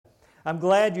I'm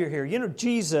glad you're here. You know,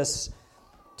 Jesus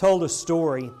told a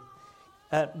story.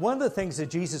 One of the things that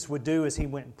Jesus would do as He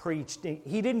went and preached,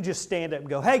 He didn't just stand up and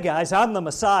go, "Hey guys, I'm the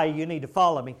Messiah, you need to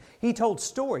follow me." He told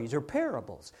stories or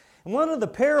parables. And one of the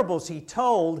parables He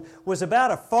told was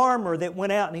about a farmer that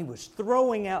went out and he was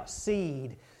throwing out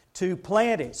seed to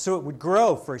plant it so it would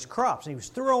grow for his crops. And he was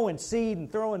throwing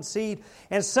seed,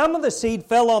 and some of the seed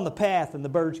fell on the path and the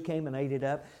birds came and ate it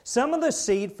up. Some of the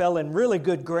seed fell in really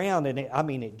good ground and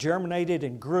it germinated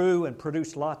and grew and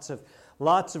produced lots of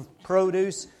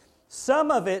produce.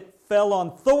 Some of it fell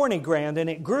on thorny ground and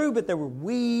it grew, but there were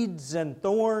weeds and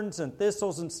thorns and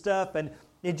thistles and stuff, and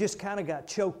it just kind of got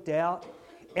choked out.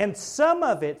 And some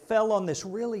of it fell on this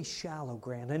really shallow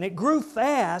ground and it grew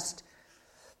fast,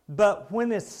 but when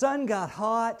the sun got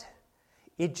hot,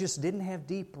 it just didn't have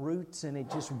deep roots and it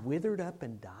just withered up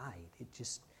and died. It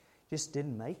just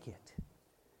didn't make it.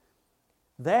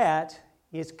 That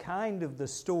is kind of the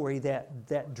story,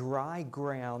 that dry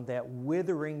ground, that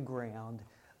withering ground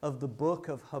of the book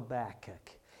of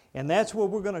Habakkuk. And that's what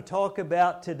we're going to talk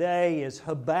about today is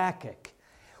Habakkuk.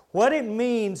 What it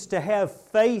means to have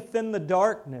faith in the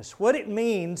darkness. What it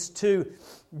means to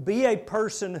be a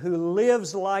person who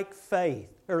lives like faith,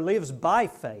 or lives by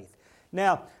faith.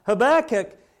 Now,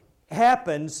 Habakkuk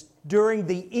happens during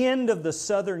the end of the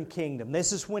southern kingdom.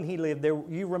 This is when he lived.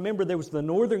 You remember there was the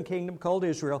northern kingdom called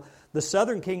Israel, the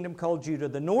southern kingdom called Judah.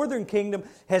 The northern kingdom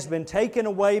has been taken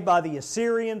away by the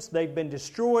Assyrians. They've been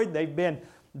destroyed. They've been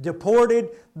deported.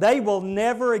 They will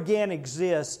never again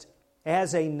exist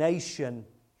as a nation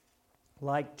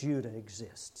like Judah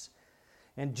exists.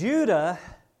 And Judah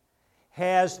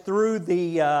has, through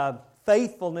the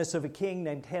faithfulness of a king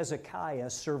named Hezekiah,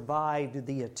 survived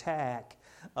the attack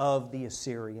of the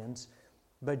Assyrians.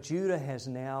 But Judah has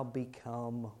now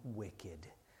become wicked.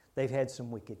 They've had some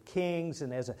wicked kings,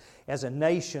 and as a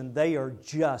nation, they are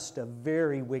just a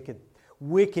very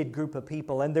wicked group of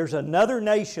people. And there's another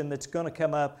nation that's going to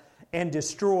come up and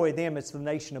destroy them. It's the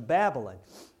nation of Babylon.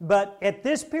 But at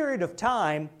this period of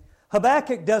time,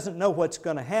 Habakkuk doesn't know what's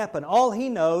going to happen. All he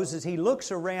knows is he looks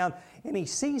around and he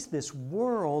sees this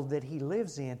world that he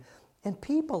lives in, and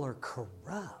people are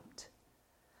corrupt.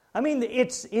 I mean,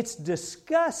 it's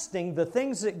disgusting, the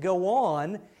things that go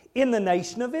on in the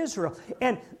nation of Israel.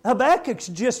 And Habakkuk's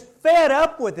just fed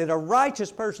up with it, a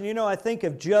righteous person. You know, I think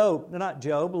of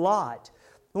Lot,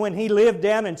 when he lived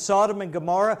down in Sodom and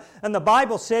Gomorrah, and the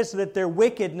Bible says that their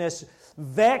wickedness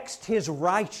vexed his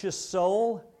righteous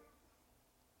soul.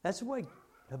 That's the way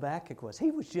Habakkuk was. He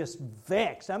was just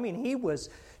vexed. I mean, he was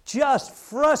just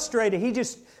frustrated. He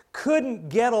just couldn't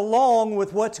get along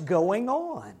with what's going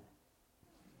on.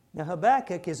 Now,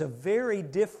 Habakkuk is a very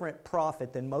different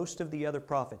prophet than most of the other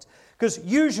prophets. Because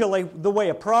usually the way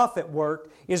a prophet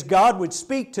worked is God would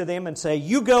speak to them and say,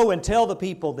 "You go and tell the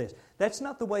people this." That's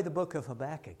not the way the book of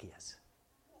Habakkuk is.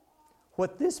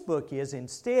 What this book is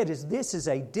instead is this is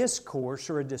a discourse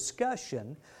or a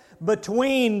discussion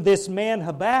between this man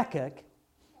Habakkuk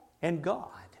and God.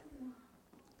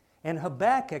 And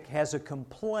Habakkuk has a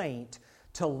complaint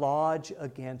to lodge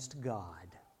against God.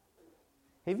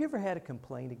 Have you ever had a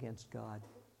complaint against God?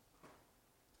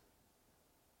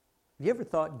 Have you ever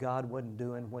thought God wasn't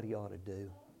doing what He ought to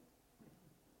do?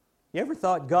 You ever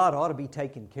thought God ought to be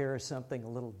taking care of something a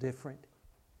little different?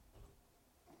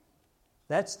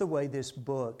 That's the way this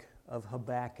book of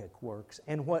Habakkuk works.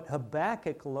 And what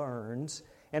Habakkuk learns,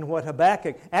 and what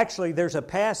Habakkuk, actually there's a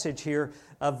passage here,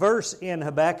 a verse in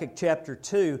Habakkuk chapter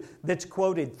 2 that's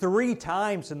quoted 3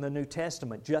 times in the New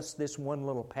Testament, just this one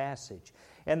little passage.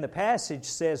 And the passage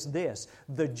says this,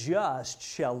 "The just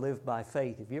shall live by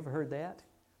faith." Have you ever heard that?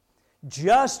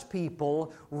 Just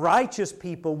people, righteous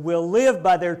people will live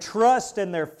by their trust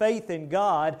and their faith in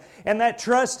God, and that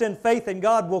trust and faith in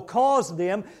God will cause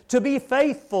them to be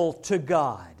faithful to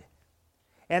God.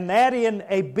 And that in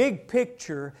a big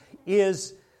picture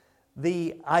is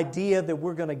the idea that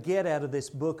we're going to get out of this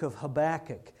book of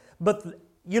Habakkuk. But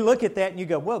you look at that and you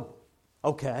go, well,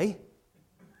 okay.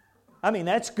 I mean,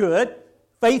 that's good.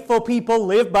 Faithful people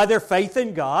live by their faith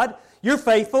in God. You're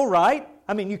faithful, right?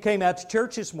 I mean, you came out to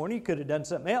church this morning. You could have done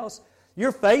something else.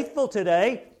 You're faithful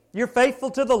today. You're faithful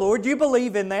to the Lord. You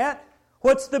believe in that.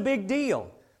 What's the big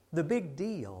deal? The big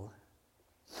deal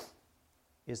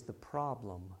is the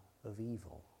problem of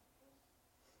evil.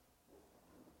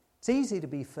 It's easy to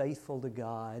be faithful to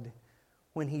God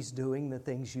when He's doing the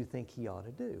things you think He ought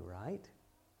to do, right?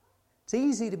 It's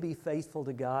easy to be faithful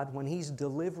to God when He's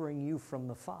delivering you from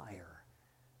the fire.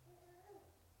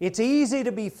 It's easy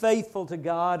to be faithful to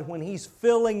God when He's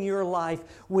filling your life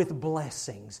with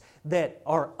blessings that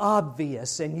are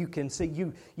obvious and you can see.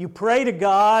 You pray to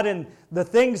God and the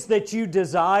things that you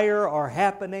desire are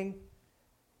happening.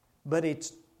 But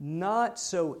it's not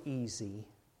so easy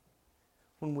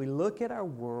when we look at our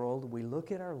world, we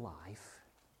look at our life,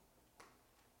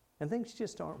 and things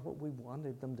just aren't what we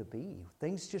wanted them to be.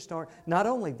 Things just aren't. Not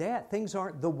only that, things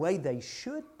aren't the way they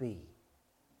should be.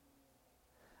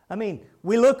 I mean,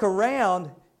 we look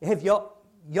around. Have y'all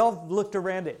looked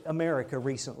around at America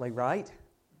recently, right?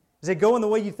 Is it going the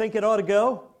way you think it ought to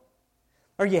go?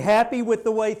 Are you happy with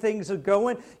the way things are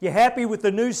going? You happy with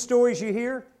the news stories you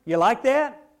hear? You like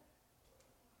that?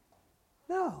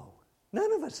 No,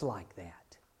 none of us like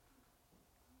that.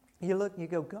 You look and you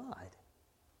go, God,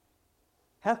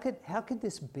 how could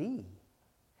this be?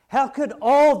 How could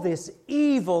all this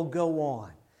evil go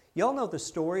on? Y'all know the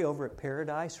story over at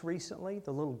Paradise recently,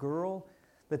 the little girl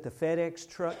that the FedEx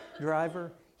truck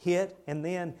driver hit and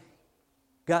then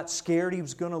got scared he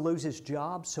was going to lose his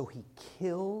job, so he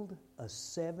killed a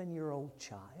 7-year-old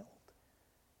child?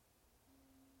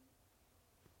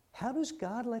 How does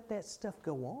God let that stuff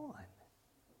go on?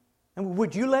 And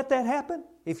would you let that happen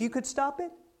if you could stop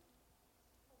it?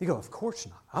 You go, of course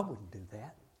not. I wouldn't do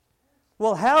that.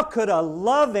 Well, how could a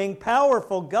loving,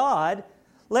 powerful God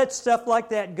let stuff like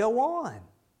that go on?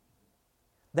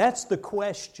 That's the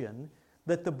question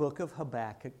that the book of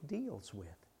Habakkuk deals with.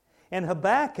 And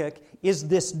Habakkuk is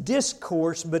this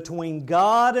discourse between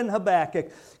God and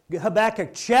Habakkuk.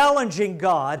 Habakkuk challenging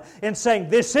God and saying,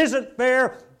 this isn't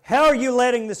fair. How are you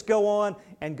letting this go on?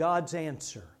 And God's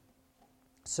answer.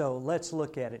 So let's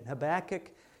look at it.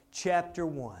 Habakkuk chapter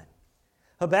 1.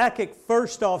 Habakkuk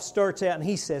first off starts out and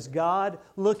he says, God,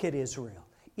 look at Israel.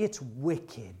 It's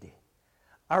wicked.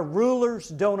 Our rulers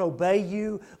don't obey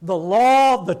you. The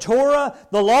law, the Torah,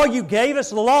 the law you gave us,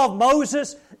 the law of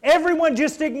Moses, everyone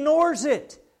just ignores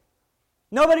it.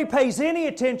 Nobody pays any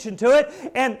attention to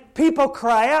it, and people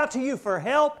cry out to you for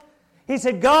help. He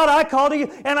said, God, I call to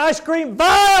you, and I scream,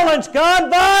 violence,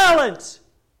 God, violence!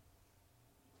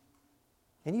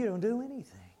 And you don't do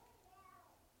anything.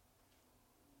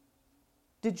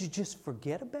 Did you just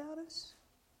forget about us?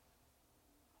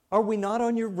 Are we not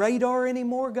on your radar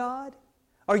anymore, God?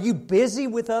 Are you busy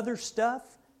with other stuff?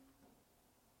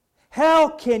 How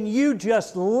can you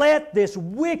just let this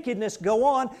wickedness go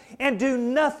on and do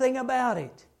nothing about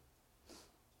it?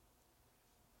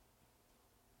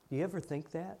 Do you ever think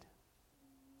that?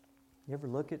 You ever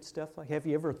look at stuff like, have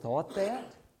you ever thought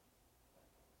that?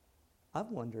 I've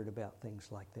wondered about things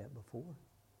like that before.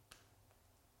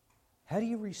 How do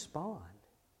you respond?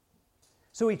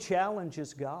 So he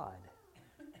challenges God.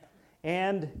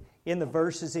 And in the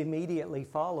verses immediately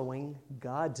following,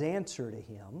 God's answer to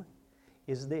him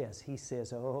is this. He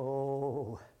says,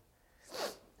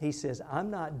 I'm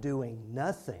not doing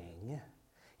nothing.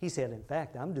 He said, in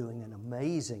fact, I'm doing an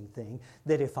amazing thing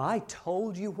that if I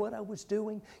told you what I was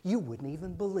doing, you wouldn't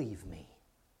even believe me.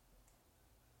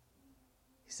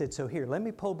 He said, so here, let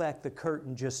me pull back the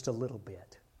curtain just a little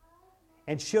bit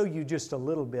and show you just a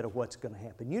little bit of what's going to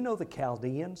happen. You know the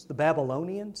Chaldeans, the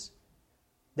Babylonians,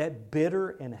 that bitter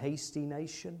and hasty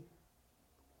nation?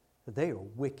 They are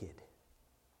wicked.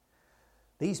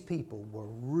 These people were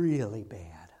really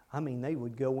bad. I mean, they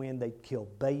would go in, they'd kill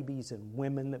babies and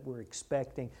women that were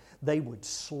expecting. They would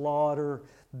slaughter.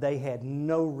 They had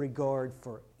no regard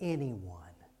for anyone.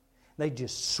 They'd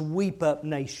just sweep up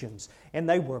nations, and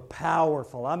they were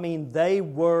powerful. I mean, they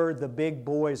were the big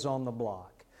boys on the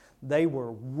block. They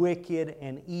were wicked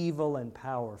and evil and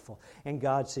powerful. And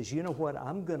God says, you know what?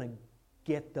 I'm going to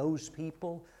get those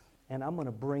people, and I'm going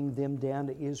to bring them down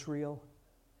to Israel.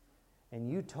 And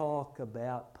you talk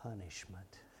about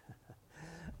punishment.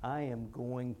 I am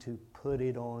going to put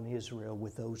it on Israel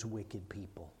with those wicked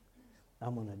people.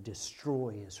 I'm going to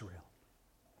destroy Israel.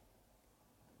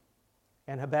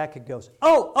 And Habakkuk goes,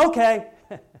 oh, okay.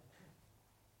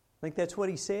 Think that's what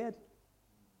he said?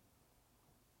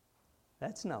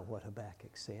 That's not what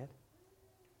Habakkuk said.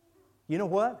 You know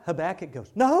what? Habakkuk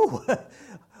goes, no.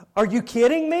 Are you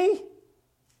kidding me?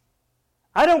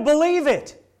 I don't believe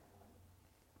it.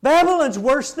 Babylon's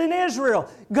worse than Israel.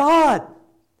 God,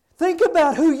 think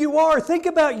about who you are. Think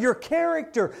about your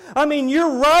character. I mean,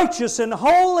 you're righteous and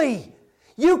holy.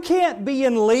 You can't be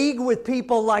in league with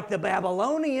people like the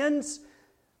Babylonians.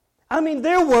 I mean,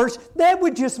 they're worse. That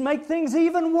would just make things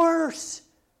even worse.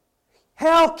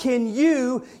 How can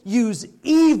you use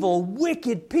evil,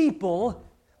 wicked people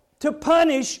to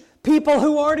punish people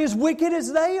who aren't as wicked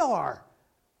as they are?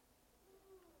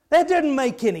 That doesn't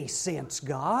make any sense,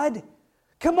 God.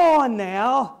 Come on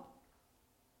now.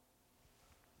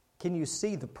 Can you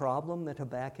see the problem that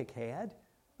Habakkuk had?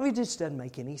 I mean, it just doesn't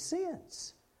make any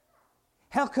sense.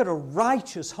 How could a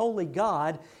righteous, holy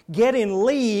God get in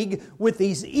league with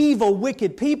these evil,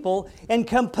 wicked people and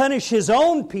come punish His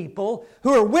own people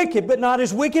who are wicked but not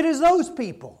as wicked as those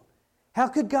people? How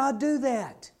could God do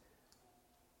that?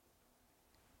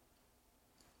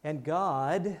 And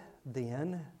God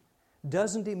then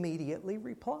doesn't immediately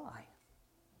reply.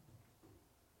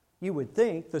 You would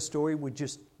think the story would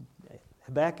just,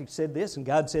 Habakkuk said this and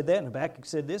God said that, and Habakkuk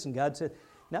said this and God said,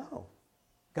 no.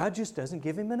 God just doesn't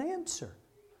give him an answer.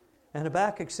 And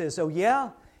Habakkuk says, oh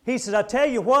yeah? He says, I tell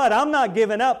you what, I'm not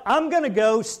giving up. I'm going to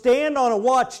go stand on a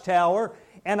watchtower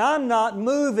and I'm not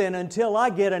moving until I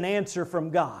get an answer from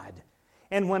God.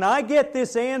 And when I get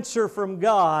this answer from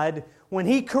God, when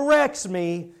He corrects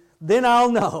me, then I'll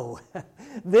know.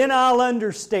 Then I'll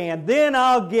understand. Then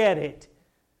I'll get it.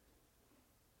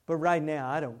 But right now,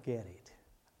 I don't get it.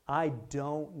 I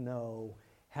don't know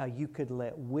how you could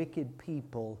let wicked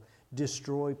people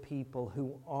destroy people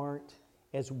who aren't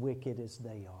as wicked as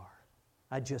they are.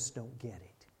 I just don't get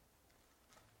it.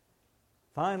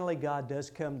 Finally, God does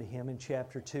come to him in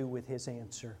chapter 2 with His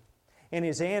answer. And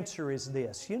His answer is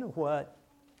this. You know what?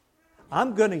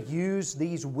 I'm going to use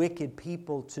these wicked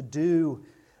people to do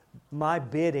my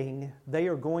bidding. They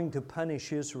are going to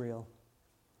punish Israel.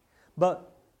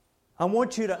 But I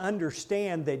want you to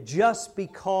understand that just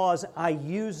because I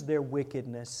use their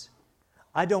wickedness,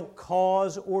 I don't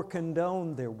cause or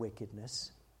condone their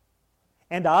wickedness.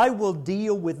 And I will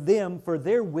deal with them for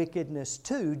their wickedness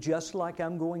too, just like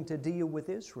I'm going to deal with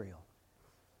Israel.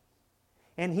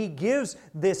 And He gives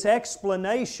this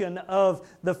explanation of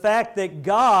the fact that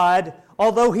God,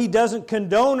 although He doesn't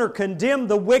condone or condemn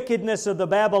the wickedness of the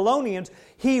Babylonians,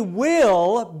 He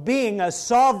will, being a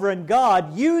sovereign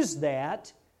God, use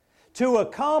that to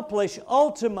accomplish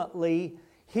ultimately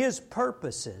His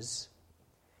purposes.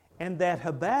 And that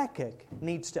Habakkuk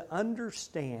needs to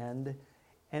understand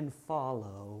and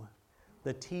follow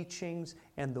the teachings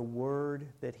and the word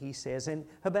that he says. And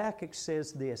Habakkuk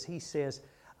says this. He says,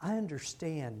 I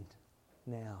understand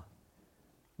now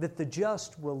that the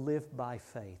just will live by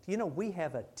faith. You know, we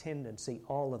have a tendency,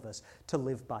 all of us, to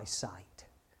live by sight.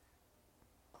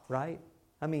 Right?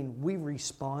 I mean, we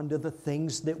respond to the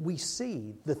things that we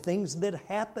see, the things that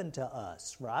happen to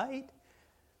us, right?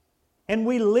 And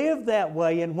we live that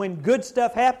way, and when good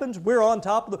stuff happens, we're on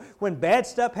top of when bad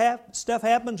stuff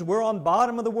happens, we're on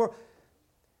bottom of the world.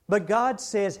 But God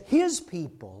says His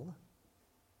people,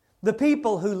 the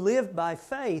people who live by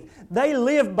faith, they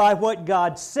live by what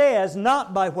God says,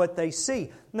 not by what they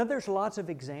see. Now, there's lots of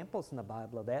examples in the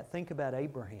Bible of that. Think about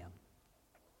Abraham.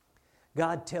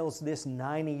 God tells this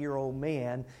 90-year-old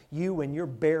man, you and your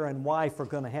barren wife are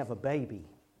going to have a baby.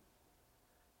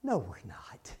 No, we're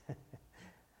not.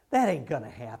 That ain't going to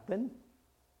happen.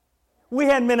 We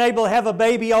hadn't been able to have a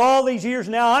baby all these years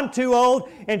now. I'm too old,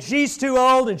 and she's too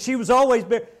old, and she was always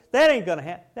barren. That ain't going to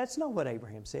happen. That's not what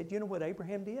Abraham said. You know what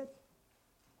Abraham did?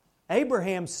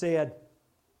 Abraham said,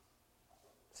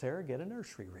 Sarah, get a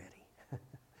nursery ready.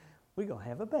 We're going to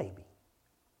have a baby.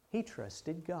 He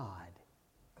trusted God.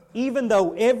 Even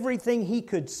though everything he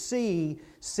could see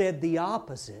said the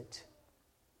opposite,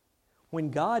 when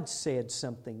God said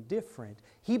something different,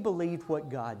 he believed what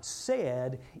God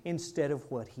said instead of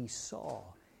what he saw.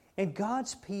 And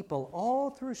God's people, all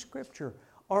through Scripture,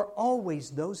 are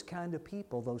always those kind of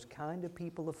people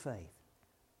of faith.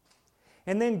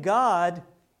 And then God,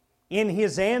 in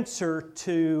His answer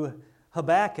to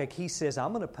Habakkuk, He says,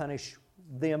 I'm going to punish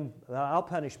them, I'll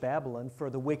punish Babylon for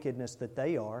the wickedness that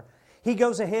they are. He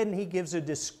goes ahead and He gives a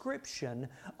description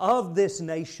of this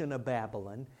nation of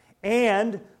Babylon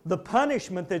and the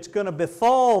punishment that's going to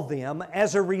befall them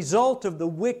as a result of the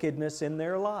wickedness in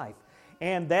their life.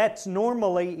 And that's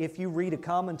normally, if you read a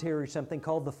commentary or something,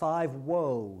 called the 5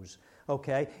 woes.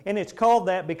 Okay? And it's called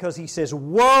that because he says,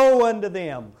 woe unto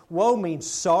them. Woe means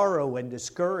sorrow and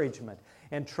discouragement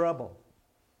and trouble.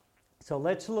 So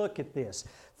let's look at this.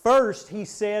 First, he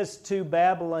says to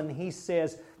Babylon, he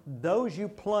says, those you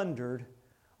plundered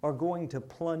are going to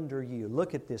plunder you.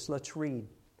 Look at this. Let's read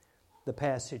the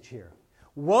passage here.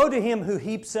 Woe to him who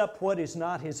heaps up what is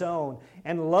not his own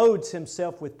and loads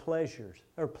himself with pleasures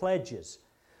or pledges.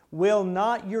 Will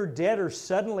not your debtors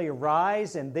suddenly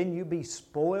arise and then you be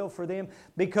spoiled for them?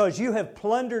 Because you have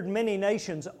plundered many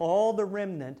nations, all the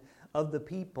remnant of the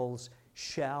peoples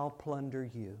shall plunder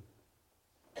you.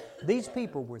 These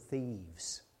people were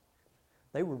thieves.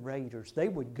 They were raiders. They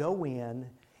would go in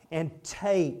and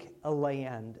take a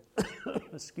land,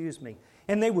 excuse me,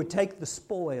 and they would take the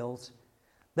spoils.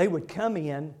 They would come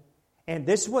in And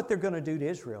this is what they're going to do to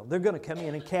Israel. They're going to come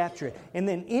in and capture it. And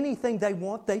then anything they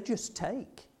want, they just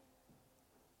take.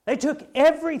 They took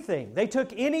everything. They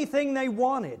took anything they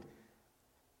wanted.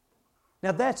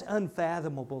 Now that's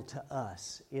unfathomable to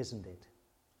us, isn't it?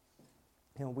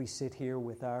 You know, we sit here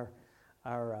with our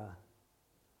our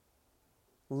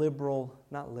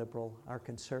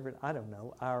conservative,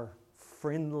 our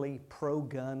friendly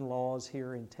pro-gun laws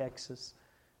here in Texas.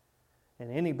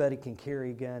 And anybody can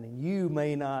carry a gun, and you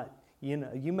may not,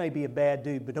 you may be a bad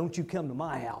dude, but don't you come to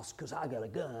my house because I got a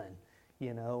gun,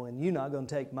 and you're not going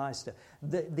to take my stuff.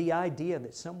 The idea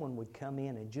that someone would come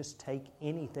in and just take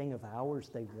anything of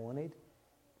ours they wanted,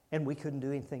 and we couldn't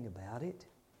do anything about it,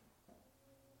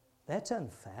 that's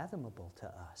unfathomable to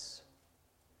us.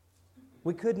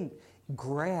 We couldn't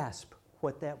grasp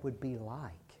what that would be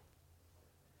like.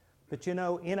 But in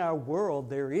our world,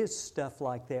 there is stuff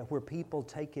like that where people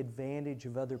take advantage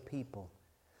of other people.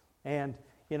 And,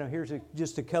 here's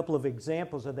just a couple of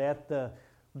examples of that.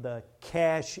 The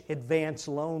cash advance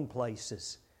loan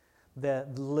places, the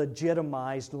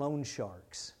legitimized loan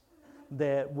sharks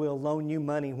that will loan you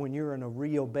money when you're in a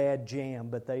real bad jam,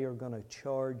 but they are going to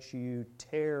charge you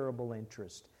terrible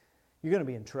interest. You're going to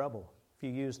be in trouble if you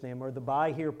use them. Or the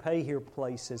buy here, pay here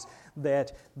places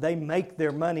that they make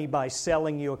their money by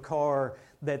selling you a car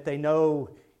that they know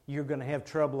you're going to have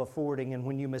trouble affording, and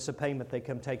when you miss a payment, they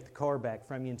come take the car back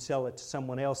from you and sell it to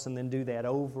someone else, and then do that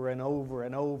over and over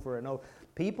and over and over.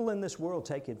 People in this world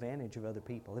take advantage of other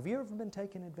people. Have you ever been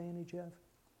taken advantage of?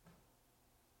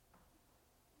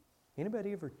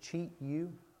 Anybody ever cheat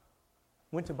you?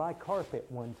 Went to buy carpet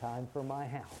one time for my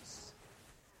house.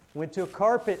 Went to a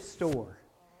carpet store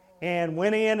and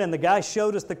went in, and the guy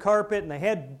showed us the carpet, and they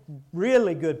had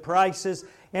really good prices.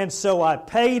 And so I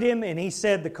paid him, and he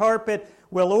said, the carpet,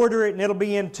 we'll order it, and it'll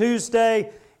be in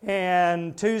Tuesday.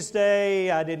 And Tuesday,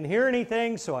 I didn't hear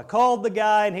anything, so I called the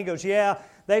guy, and he goes, yeah,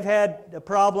 they've had a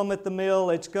problem at the mill.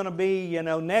 It's going to be,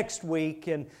 next week.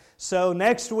 And so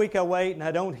next week I wait, and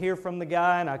I don't hear from the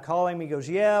guy, and I call him. He goes,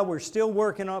 yeah, we're still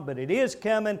working on it, but it is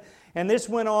coming. And this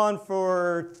went on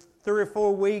for 3 or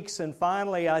 4 weeks, and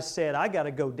finally I said, I got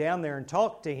to go down there and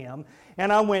talk to him.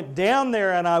 And I went down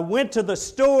there, and I went to the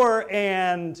store,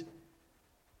 and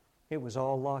it was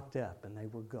all locked up, and they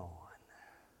were gone.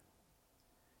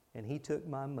 And he took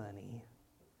my money,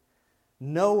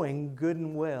 knowing good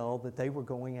and well that they were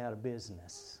going out of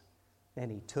business.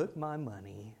 And he took my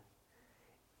money,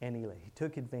 and he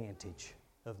took advantage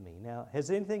of me. Now, has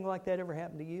anything like that ever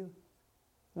happened to you?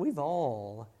 We've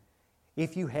all,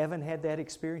 if you haven't had that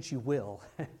experience, you will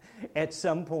at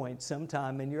some point,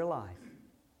 sometime in your life.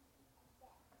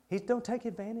 Don't take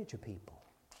advantage of people.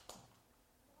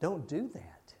 Don't do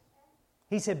that.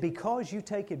 He said, because you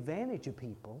take advantage of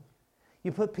people,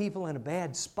 you put people in a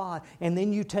bad spot, and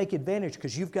then you take advantage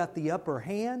because you've got the upper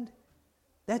hand.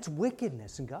 That's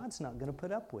wickedness, and God's not going to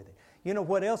put up with it. You know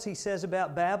what else He says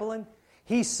about Babylon?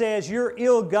 He says your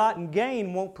ill-gotten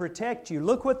gain won't protect you.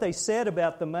 Look what they said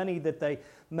about the money that they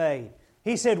made.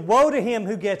 He said, woe to him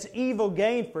who gets evil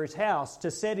gain for his house,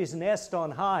 to set his nest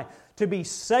on high, to be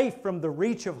safe from the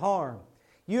reach of harm.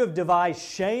 You have devised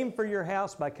shame for your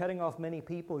house by cutting off many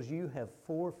peoples. You have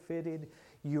forfeited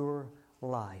your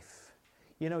life.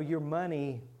 Your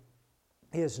money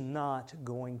is not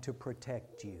going to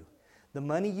protect you. The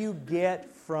money you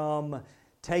get from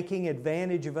taking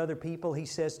advantage of other people, he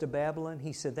says to Babylon,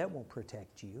 he said, that won't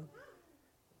protect you.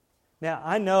 Now,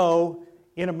 I know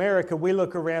in America we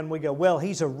look around and we go, well,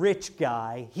 he's a rich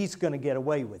guy. He's going to get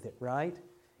away with it, right?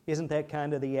 Isn't that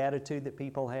kind of the attitude that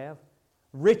people have?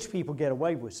 Rich people get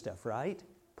away with stuff, right?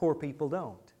 Poor people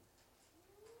don't.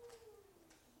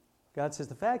 God says,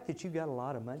 the fact that you got a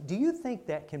lot of money, do you think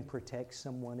that can protect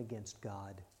someone against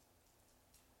God?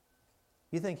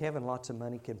 You think having lots of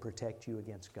money can protect you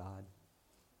against God?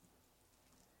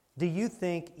 Do you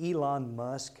think Elon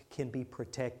Musk can be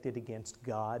protected against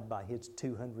God by his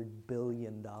 $200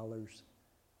 billion?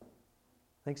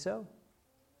 Think so?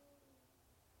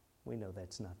 We know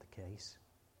that's not the case.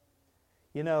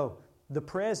 The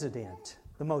president,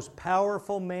 the most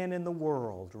powerful man in the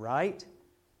world, right?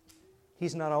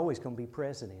 He's not always going to be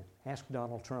president. Ask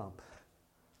Donald Trump.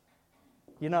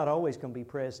 You're not always going to be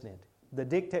president. The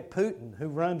dictator Putin, who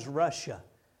runs Russia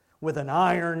with an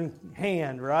iron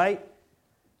hand, right?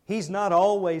 He's not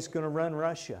always going to run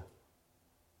Russia.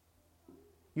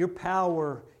 Your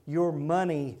power, your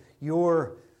money,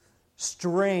 your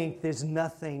strength is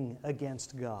nothing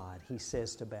against God, he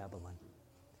says to Babylon.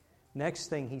 Next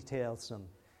thing he tells them,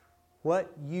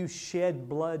 what you shed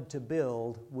blood to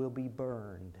build will be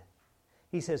burned.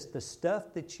 He says, the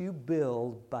stuff that you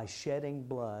build by shedding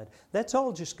blood, that's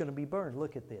all just going to be burned.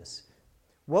 Look at this.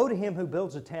 Woe to him who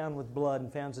builds a town with blood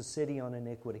and founds a city on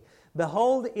iniquity.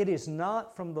 Behold, is it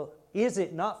not from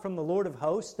the Lord of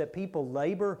hosts that people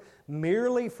labor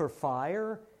merely for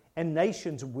fire and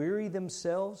nations weary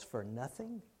themselves for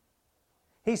nothing?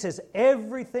 He says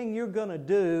everything you're going to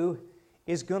do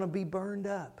is going to be burned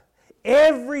up.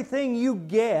 Everything you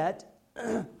get,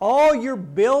 all you're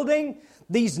building,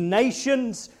 these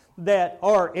nations that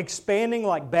are expanding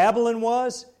like Babylon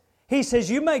was, he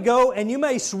says you may go and you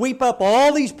may sweep up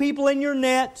all these people in your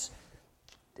nets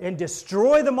and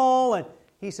destroy them all. And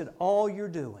he said, all you're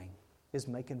doing is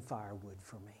making firewood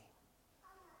for me.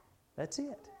 That's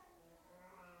it.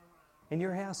 And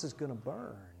your house is going to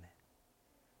burn.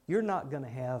 You're not going to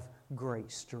have great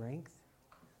strength.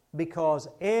 Because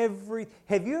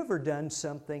have you ever done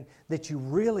something that you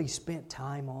really spent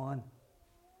time on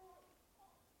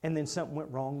and then something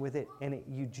went wrong with it and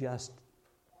you just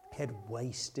had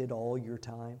wasted all your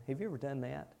time? Have you ever done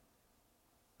that?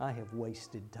 I have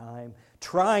wasted time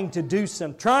trying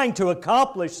to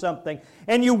accomplish something,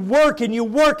 and you work and you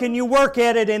work and you work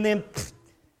at it, and then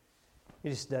it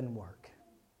just doesn't work.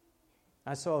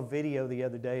 I saw a video the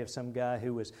other day of some guy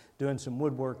who was doing some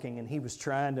woodworking, and he was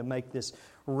trying to make this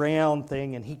round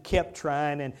thing, and he kept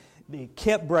trying, and it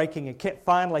kept breaking, and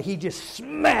finally he just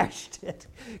smashed it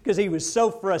because he was so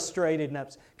frustrated,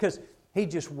 because he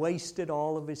just wasted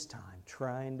all of his time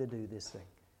trying to do this thing.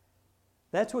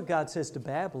 That's what God says to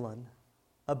Babylon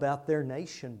about their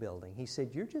nation building. He said,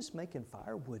 you're just making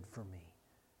firewood for me.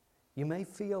 You may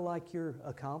feel like you're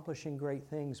accomplishing great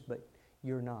things, but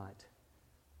you're not.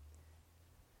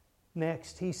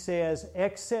 Next, he says,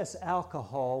 excess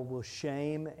alcohol will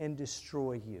shame and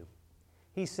destroy you.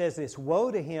 He says this,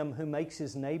 woe to him who makes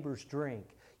his neighbors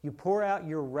drink. You pour out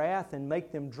your wrath and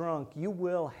make them drunk. You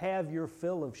will have your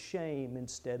fill of shame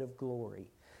instead of glory.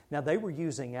 Now, they were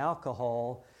using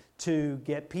alcohol to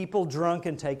get people drunk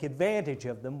and take advantage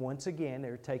of them. Once again,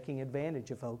 they're taking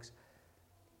advantage of folks.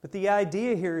 But the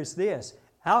idea here is this.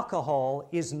 Alcohol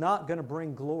is not going to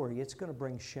bring glory. It's going to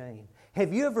bring shame.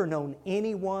 Have you ever known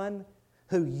anyone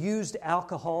who used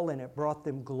alcohol and it brought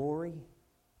them glory?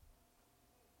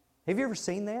 Have you ever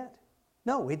seen that?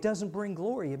 No, it doesn't bring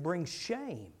glory. It brings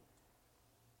shame.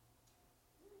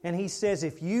 And he says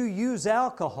if you use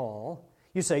alcohol,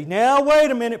 you say, now wait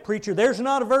a minute, preacher, there's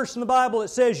not a verse in the Bible that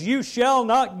says you shall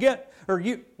not get,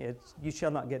 you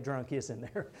shall not get drunk, isn't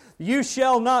there? You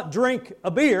shall not drink a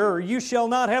beer, or you shall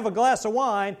not have a glass of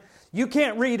wine. You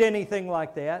can't read anything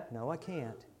like that. No, I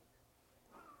can't.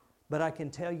 But I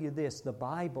can tell you this, the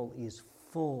Bible is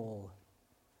full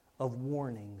of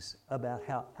warnings about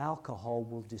how alcohol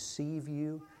will deceive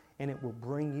you, and it will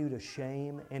bring you to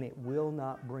shame, and it will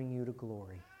not bring you to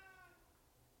glory.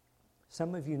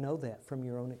 Some of you know that from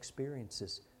your own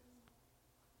experiences.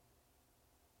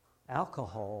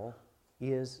 Alcohol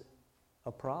is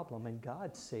a problem, and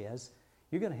God says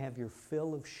you're going to have your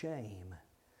fill of shame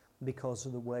because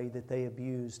of the way that they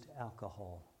abused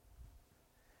alcohol.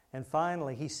 And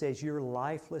finally, he says, your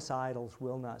lifeless idols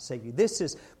will not save you. This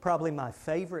is probably my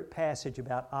favorite passage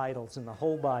about idols in the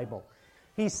whole Bible.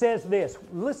 He says this,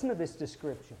 listen to this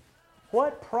description.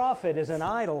 What profit is an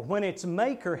idol when its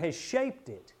maker has shaped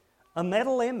it? A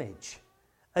metal image,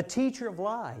 a teacher of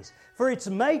lies. For its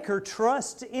maker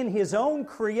trusts in his own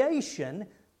creation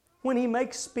when he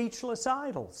makes speechless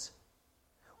idols.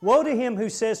 Woe to him who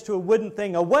says to a wooden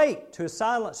thing, awake, to a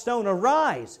silent stone,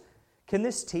 arise. Can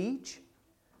this teach?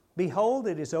 Behold,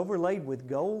 it is overlaid with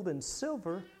gold and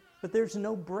silver, but there's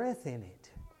no breath in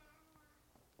it.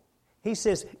 He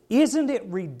says, isn't it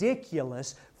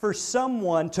ridiculous for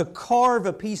someone to carve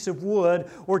a piece of wood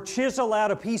or chisel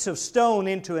out a piece of stone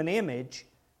into an image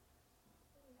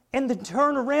and then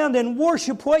turn around and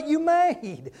worship what you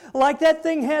made like that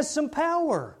thing has some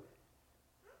power?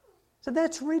 So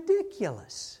that's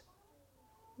ridiculous.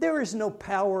 There is no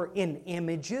power in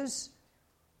images.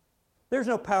 There's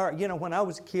no power. You know, when I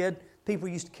was a kid, people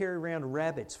used to carry around a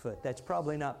rabbit's foot. That's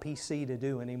probably not PC to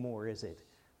do anymore, is it?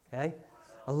 Okay?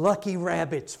 A lucky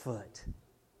rabbit's foot.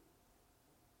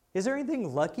 Is there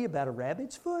anything lucky about a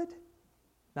rabbit's foot?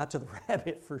 Not to the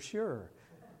rabbit for sure,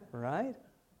 right?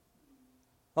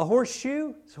 A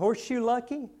horseshoe? Is horseshoe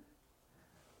lucky?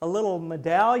 A little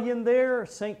medallion there,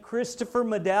 St. Christopher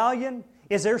medallion?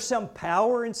 Is there some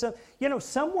power in some? You know,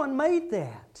 someone made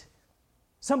that.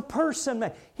 Some person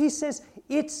made. He says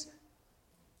it's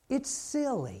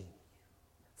silly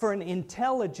for an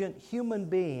intelligent human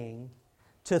being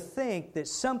to think that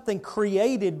something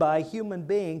created by a human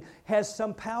being has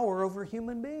some power over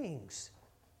human beings.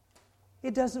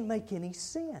 It doesn't make any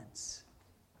sense.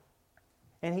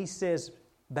 And he says,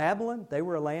 Babylon, they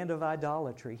were a land of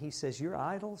idolatry. He says, your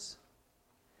idols,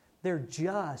 They're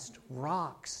just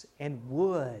rocks and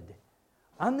wood.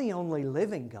 I'm the only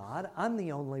living God. I'm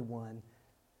the only one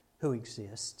who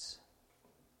exists.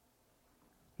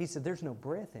 He said, there's no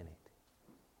breath in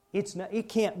it. It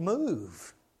can't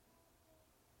move.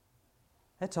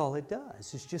 That's all it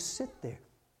does, is just sit there.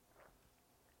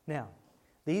 Now,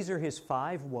 these are his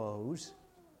 5 woes.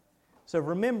 So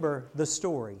remember the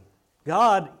story.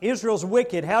 God, Israel's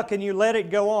wicked. How can you let it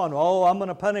go on? Oh, I'm going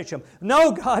to punish them.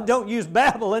 No, God, don't use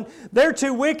Babylon. They're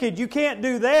too wicked. You can't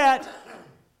do that.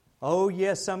 Oh,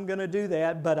 yes, I'm going to do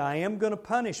that, but I am going to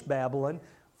punish Babylon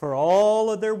for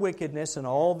all of their wickedness and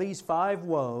all these 5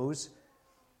 woes.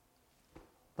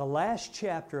 The last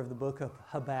chapter of the book of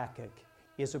Habakkuk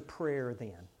is a prayer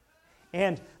then.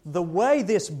 And the way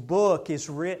this book is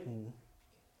written,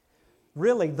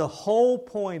 really the whole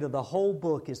point of the whole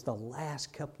book is the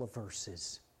last couple of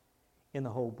verses in the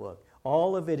whole book.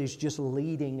 All of it is just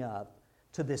leading up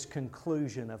to this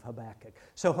conclusion of Habakkuk.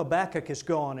 So Habakkuk is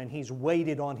gone and he's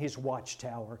waited on his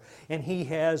watchtower. And he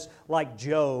has, like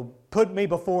Job, put me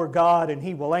before God and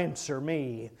He will answer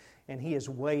me. And he has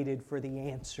waited for the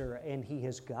answer and he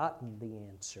has gotten the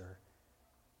answer.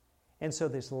 And so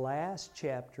this last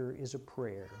chapter is a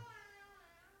prayer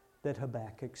that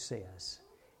Habakkuk says.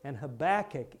 And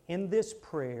Habakkuk in this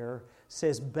prayer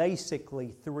says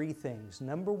basically 3 things.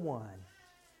 Number 1,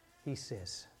 he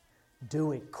says,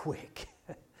 do it quick.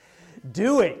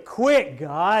 Do it quick,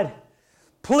 God.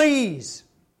 Please.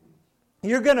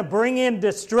 You're going to bring in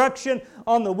destruction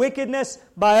on the wickedness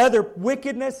by other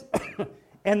wickedness,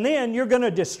 and then you're going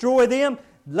to destroy them.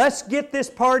 Let's get this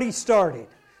party started.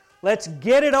 Let's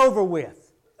get it over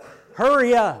with.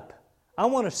 Hurry up. I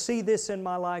want to see this in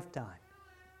my lifetime.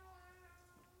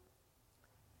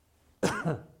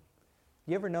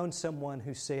 You ever known someone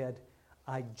who said,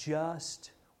 I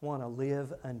just want to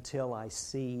live until I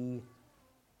see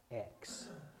X.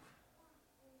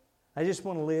 I just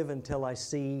want to live until I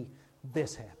see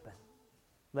this happen.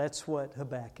 That's what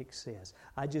Habakkuk says.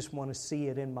 I just want to see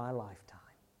it in my lifetime.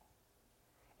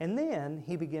 And then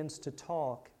he begins to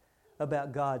talk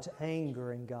about God's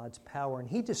anger and God's power. And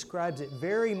he describes it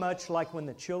very much like when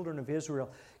the children of Israel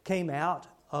came out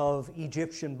of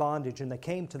Egyptian bondage and they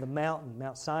came to the mountain,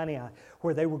 Mount Sinai,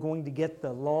 where they were going to get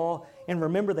the law. And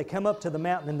remember, they come up to the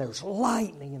mountain and there's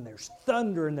lightning and there's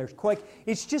thunder and there's quake.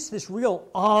 It's just this real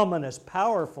ominous,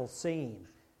 powerful scene.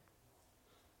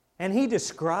 And he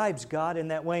describes God in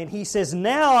that way and he says,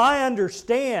 now I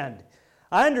understand.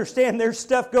 I understand there's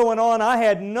stuff going on I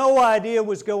had no idea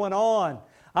was going on.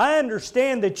 I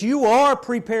understand that you are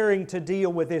preparing to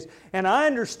deal with this. And I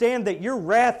understand that your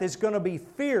wrath is going to be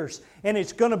fierce and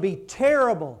it's going to be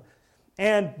terrible.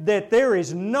 And that there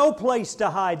is no place to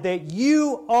hide. That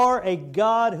you are a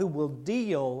God who will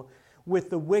deal with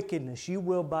the wickedness. You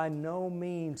will by no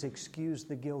means excuse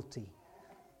the guilty.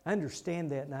 I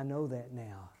understand that and I know that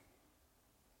now.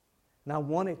 And I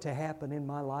want it to happen in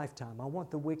my lifetime. I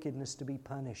want the wickedness to be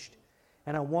punished.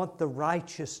 And I want the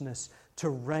righteousness to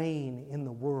reign in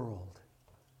the world.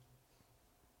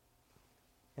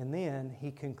 And then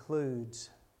he concludes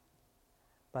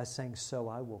by saying, so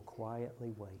I will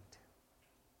quietly wait.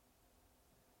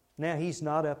 Now he's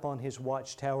not up on his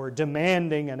watchtower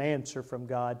demanding an answer from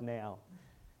God now.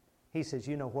 He says,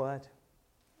 you know what?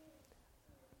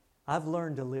 I've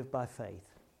learned to live by faith.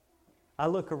 I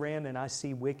look around and I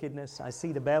see wickedness. I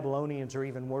see the Babylonians are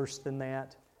even worse than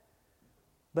that.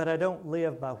 But I don't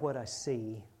live by what I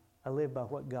see. I live by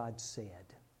what God said.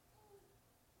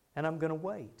 And I'm going to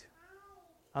wait.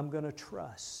 I'm going to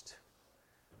trust.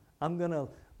 I'm going to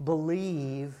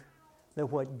believe that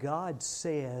what God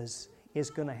says is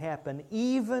going to happen,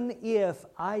 even if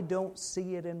I don't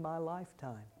see it in my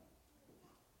lifetime.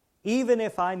 Even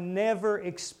if I never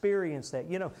experience that.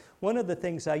 You know, one of the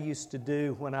things I used to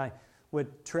do when I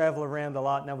would travel around a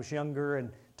lot and I was younger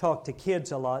and talk to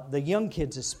kids a lot, the young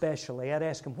kids especially, I'd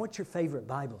ask them, what's your favorite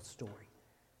Bible story?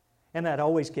 And I'd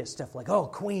always get stuff like, oh,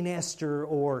 Queen Esther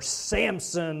or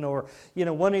Samson or, you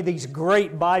know, one of these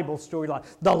great Bible stories like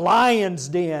The Lion's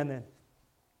Den. And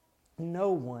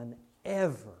no one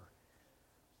ever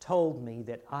told me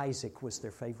that Isaac was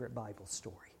their favorite Bible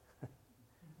story.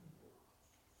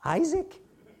 Isaac?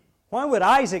 Why would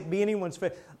Isaac be anyone's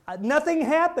favorite? Nothing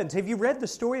happens. Have you read the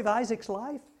story of Isaac's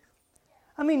life?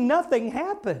 I mean, nothing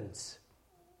happens.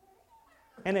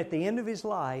 And at the end of his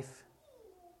life,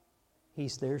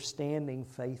 he's there standing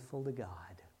faithful to God.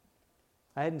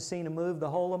 I hadn't seen him move the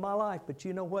whole of my life, but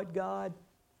you know what, God?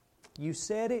 You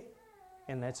said it,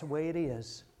 and that's the way it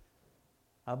is.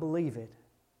 I believe it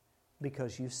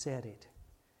because you said it.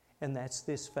 And that's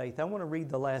this faith. I want to read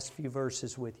the last few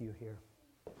verses with you here.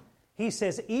 He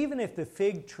says, even if the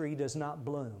fig tree does not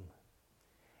bloom,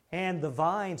 and the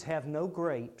vines have no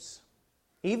grapes,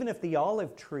 even if the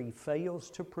olive tree fails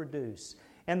to produce,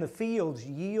 and the fields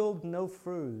yield no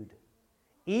food,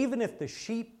 even if the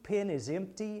sheep pen is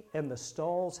empty and the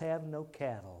stalls have no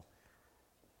cattle.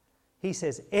 He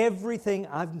says, everything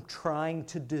I'm trying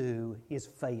to do is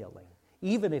failing.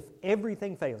 Even if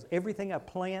everything fails, everything I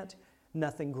plant,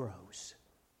 nothing grows.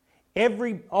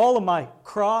 All of my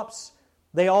crops,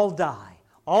 they all die.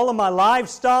 All of my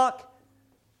livestock,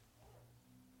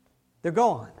 they're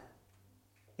gone.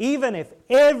 Even if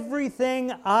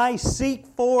everything I seek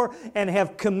for and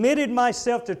have committed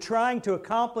myself to trying to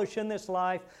accomplish in this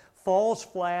life falls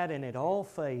flat and it all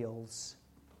fails,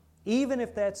 even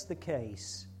if that's the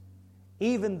case,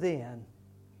 even then,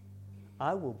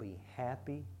 I will be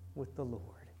happy with the Lord.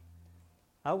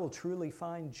 I will truly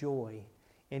find joy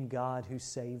in God who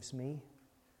saves me.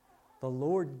 The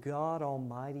Lord God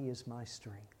Almighty is my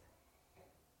strength.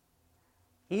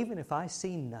 Even if I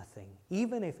see nothing,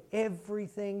 even if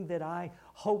everything that I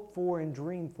hope for and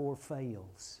dream for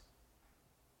fails,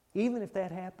 even if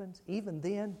that happens, even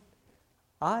then,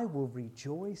 I will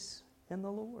rejoice in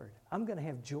the Lord. I'm going to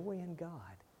have joy in God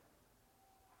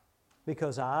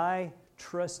because I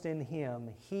trust in Him.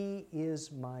 He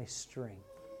is my strength.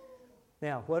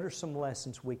 Now, what are some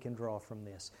lessons we can draw from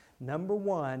this? Number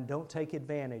one, don't take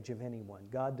advantage of anyone.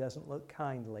 God doesn't look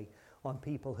kindly on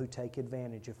people who take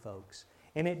advantage of folks.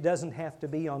 And it doesn't have to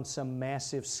be on some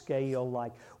massive scale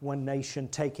like one nation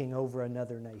taking over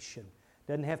another nation.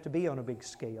 It doesn't have to be on a big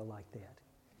scale like that.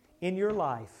 In your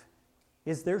life,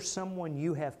 is there someone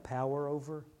you have power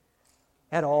over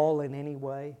at all in any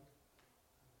way?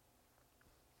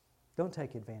 Don't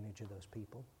take advantage of those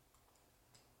people.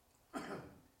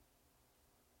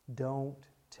 Don't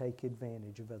take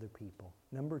advantage of other people.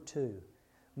 Number two,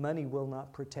 money will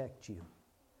not protect you.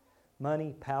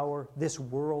 Money, power, this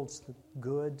world's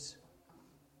goods,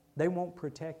 they won't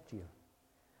protect you.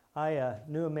 I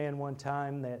knew a man one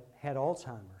time that had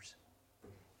Alzheimer's,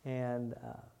 and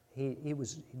he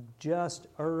was just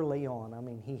early on. I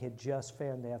mean, he had just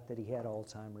found out that he had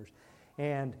Alzheimer's.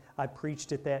 And I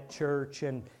preached at that church,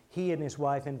 and he and his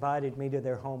wife invited me to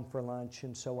their home for lunch,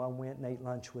 and so I went and ate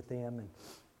lunch with them. And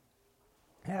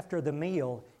after the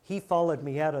meal, he followed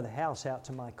me out of the house out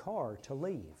to my car to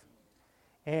leave.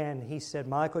 And he said,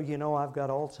 "Michael, you know I've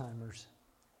got Alzheimer's."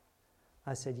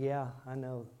 I said, "Yeah, I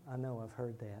know, I've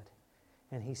heard that."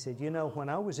 And he said, "You know, when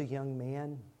I was a young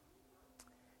man,"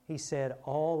 he said,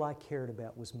 "all I cared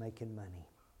about was making money."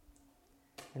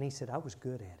 And he said, "I was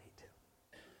good at it."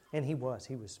 And he was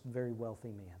a very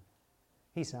wealthy man.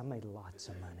 He said, "I made lots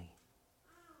of money."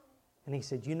 And he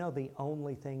said, "You know, the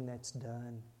only thing that's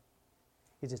done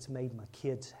is it's made my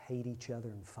kids hate each other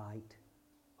and fight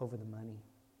over the money."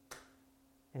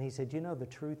 And he said, "You know, the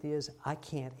truth is, I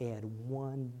can't add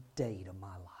one day to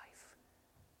my life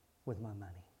with my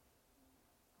money.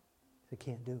 I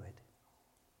can't do it."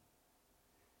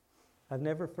 I've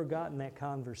never forgotten that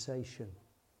conversation.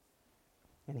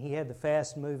 And he had the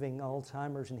fast-moving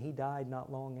Alzheimer's, and he died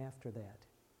not long after that.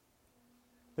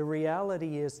 The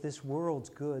reality is this world's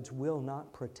goods will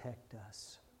not protect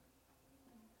us.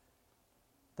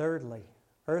 Thirdly,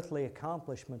 earthly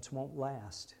accomplishments won't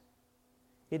last.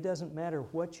 It doesn't matter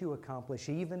what you accomplish.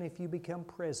 Even if you become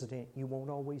president, you won't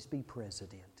always be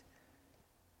president.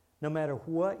 No matter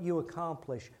what you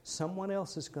accomplish, someone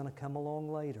else is going to come along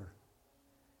later.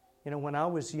 You know, when I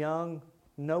was young,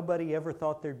 nobody ever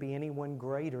thought there'd be anyone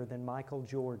greater than Michael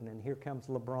Jordan. And here comes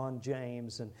LeBron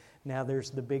James, and now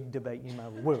there's the big debate. You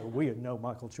know, well, we know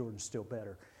Michael Jordan's still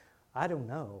better. I don't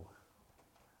know.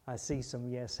 I see some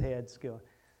yes heads going.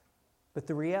 But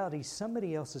the reality is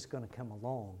somebody else is going to come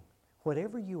along.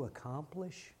 Whatever you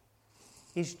accomplish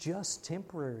is just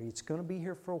temporary. It's going to be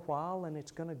here for a while and it's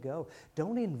going to go.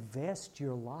 Don't invest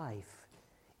your life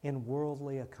in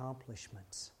worldly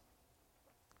accomplishments.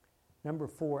 Number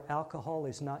 4, alcohol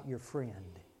is not your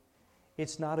friend.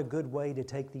 It's not a good way to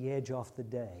take the edge off the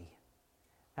day.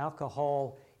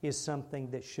 Alcohol is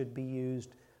something that should be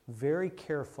used very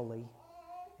carefully.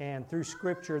 And through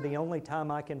Scripture, the only time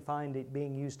I can find it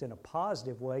being used in a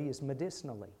positive way is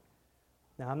medicinally.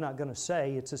 Now, I'm not going to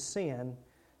say it's a sin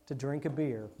to drink a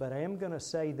beer, but I am going to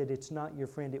say that it's not your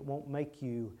friend. It won't make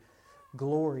you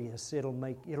glorious. It'll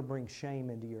bring shame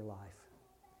into your life.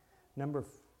 Number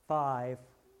 5,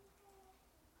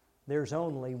 there's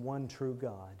only one true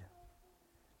God.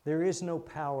 There is no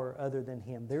power other than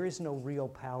Him. There is no real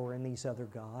power in these other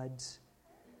gods.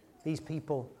 These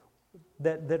people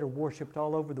that are worshipped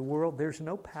all over the world, there's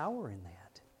no power in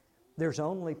that. There's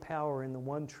only power in the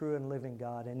one true and living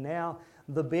God. And now,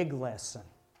 the big lesson.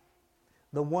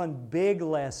 The one big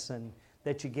lesson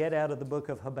that you get out of the book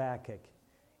of Habakkuk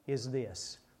is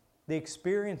this. The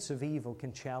experience of evil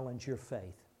can challenge your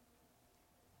faith.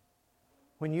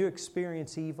 When you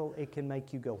experience evil, it can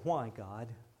make you go, why, God?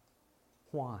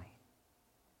 Why?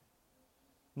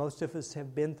 Most of us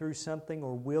have been through something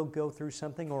or will go through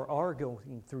something or are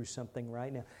going through something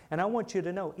right now. And I want you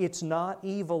to know, it's not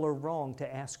evil or wrong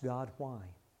to ask God why.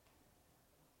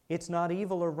 It's not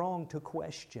evil or wrong to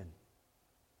question.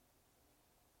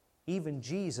 Even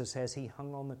Jesus, as He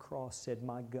hung on the cross, said,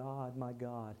 my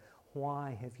God,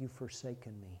 why have you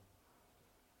forsaken me?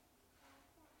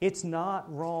 It's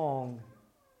not wrong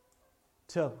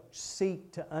to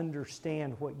seek to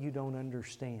understand what you don't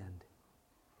understand.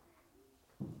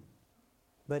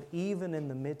 But even in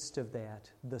the midst of that,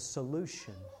 the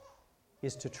solution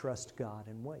is to trust God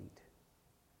and wait.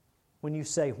 When you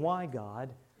say, why,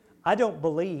 God? I don't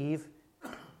believe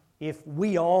if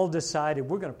we all decided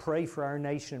we're going to pray for our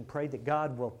nation and pray that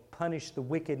God will punish the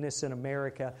wickedness in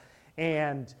America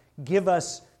and give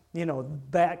us,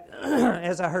 back,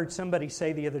 as I heard somebody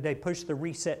say the other day, push the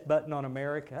reset button on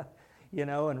America,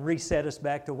 and reset us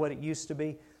back to what it used to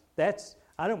be.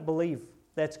 I don't believe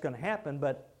that's going to happen,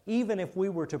 but even if we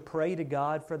were to pray to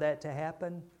God for that to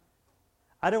happen,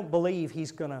 I don't believe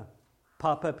He's going to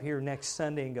pop up here next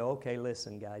Sunday and go, okay,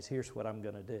 listen, guys, here's what I'm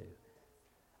going to do.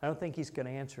 I don't think He's going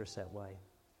to answer us that way.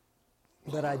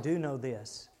 But I do know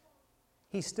this.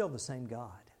 He's still the same God.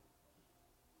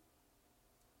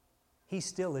 He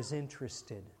still is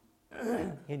interested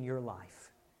in your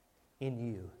life, in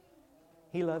you.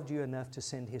 He loved you enough to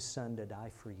send His Son to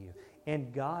die for you.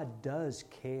 And God does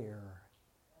care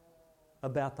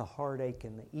about the heartache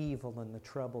and the evil and the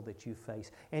trouble that you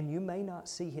face. And you may not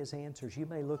see His answers. You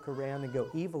may look around and go,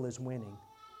 evil is winning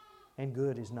and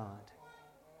good is not.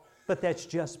 But that's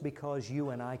just because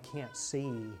you and I can't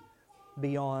see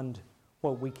beyond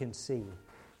what we can see.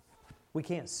 We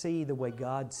can't see the way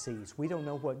God sees. We don't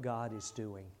know what God is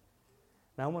doing.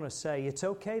 And I want to say it's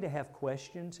okay to have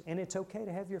questions and it's okay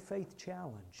to have your faith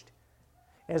challenged.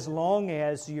 As long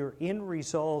as your end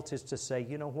result is to say,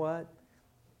 you know what?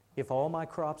 If all my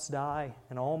crops die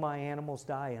and all my animals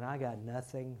die and I got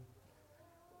nothing,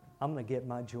 I'm going to get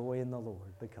my joy in the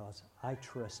Lord because I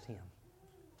trust Him.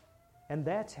 And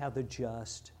that's how the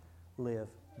just live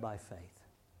by faith.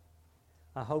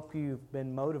 I hope you've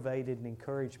been motivated and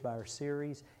encouraged by our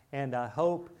series, and I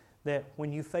hope that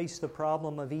when you face the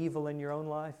problem of evil in your own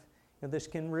life, this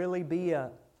can really be a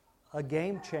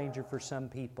game changer for some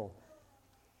people.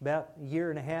 About a year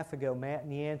and a half ago, Matt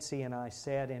and Yancey and I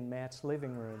sat in Matt's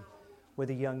living room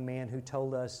with a young man who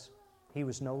told us he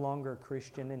was no longer a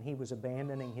Christian and he was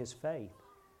abandoning his faith.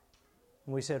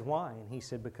 And we said, why? And he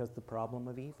said, because the problem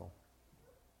of evil.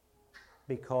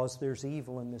 Because there's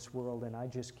evil in this world and I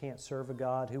just can't serve a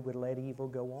God who would let evil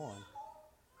go on.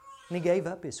 And he gave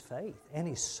up his faith and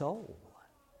his soul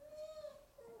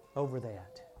over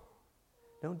that.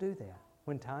 Don't do that.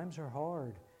 When times are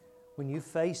hard, when you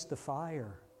face the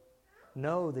fire,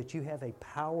 know that you have a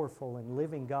powerful and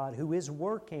living God who is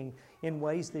working in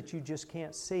ways that you just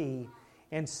can't see,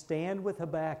 and stand with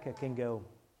Habakkuk and go,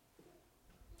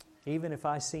 even if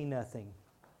I see nothing,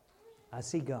 I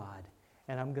see God,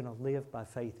 and I'm going to live by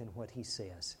faith in what He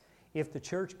says. If the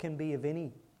church can be of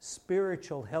any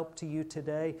spiritual help to you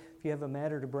today, if you have a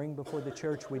matter to bring before the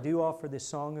church, we do offer this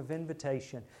song of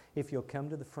invitation if you'll come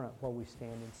to the front while we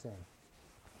stand and sing.